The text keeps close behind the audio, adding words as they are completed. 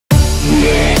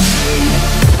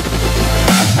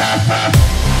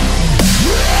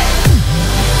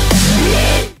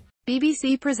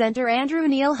BBC presenter Andrew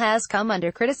Neil has come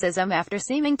under criticism after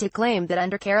seeming to claim that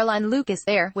under Caroline Lucas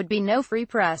there would be no free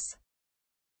press.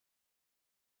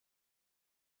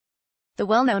 The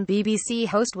well-known BBC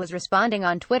host was responding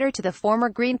on Twitter to the former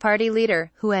Green Party leader,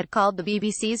 who had called the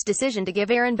BBC's decision to give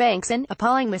Arron Banks an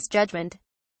appalling misjudgment.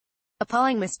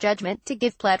 To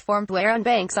give platform to Arron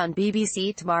Banks on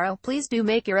BBC Tomorrow. Please do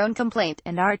make your own complaint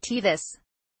and RT this.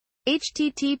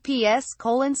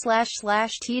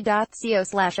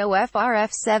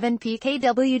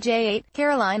 https://t.co/OFRF7PKWJ8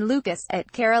 Caroline Lucas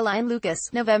at Caroline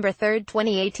Lucas, November 3,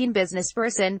 2018.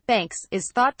 Businessperson Banks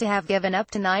is thought to have given up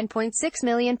to £9.6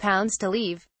 million to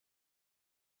leave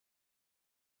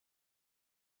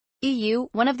EU,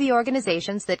 one of the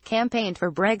organisations that campaigned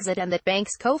for Brexit and that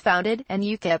Banks co-founded, and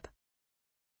UKIP.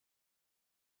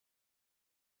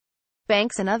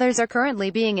 Banks and others are currently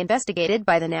being investigated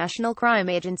by the National Crime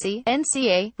Agency,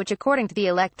 NCA, which according to the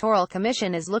Electoral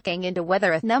Commission is looking into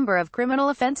whether a number of criminal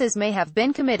offences may have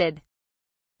been committed.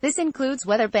 This includes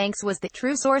whether Banks was the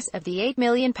true source of the £8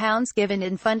 million given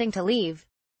in funding to leave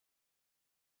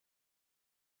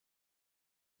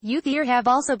EU. There have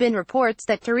also been reports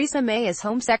that Theresa May as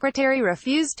Home Secretary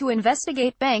refused to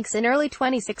investigate Banks in early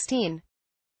 2016.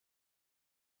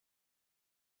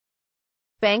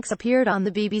 Banks appeared on the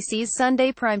BBC's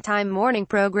Sunday primetime morning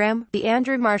programme, The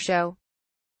Andrew Marr Show.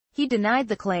 He denied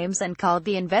the claims and called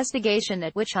the investigation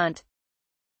a witch hunt.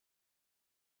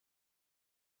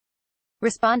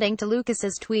 Responding to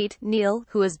Lucas's tweet, Neil,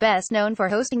 who is best known for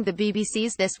hosting the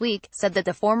BBC's This Week, said that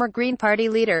the former Green Party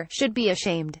leader should be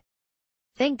ashamed.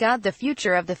 Thank God the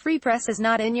future of the free press is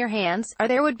not in your hands, or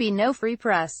there would be no free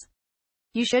press.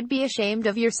 You should be ashamed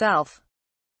of yourself.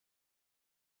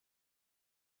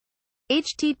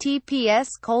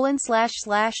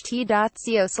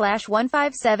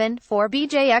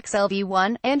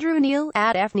 https://t.co/157-4BJXLV1 Andrew Neil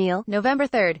at FNeil, November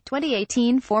 3,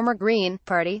 2018. Former Green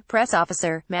Party press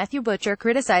officer Matthew Butcher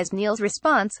criticised Neil's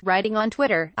response, writing on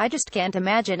Twitter, "I just can't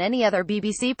imagine any other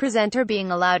BBC presenter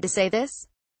being allowed to say this.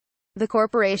 The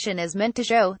corporation is meant to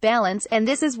show balance, and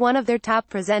this is one of their top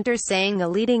presenters saying a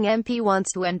leading MP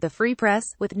wants to end the free press,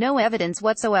 with no evidence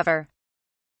whatsoever.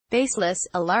 Baseless,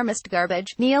 alarmist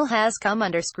garbage." Neil has come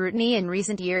under scrutiny in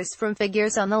recent years from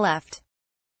figures on the left.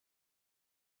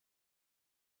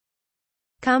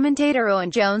 Commentator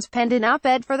Owen Jones penned an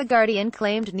op-ed for The Guardian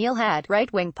claimed Neil had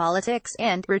right-wing politics,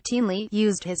 and routinely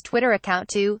used his Twitter account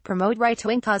to promote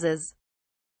right-wing causes.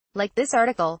 Like this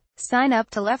article. Sign up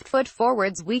to Left Foot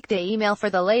Forward's weekday email for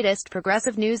the latest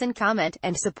progressive news and comment,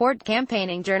 and support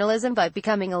campaigning journalism by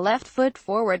becoming a Left Foot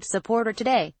Forward supporter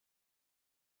today.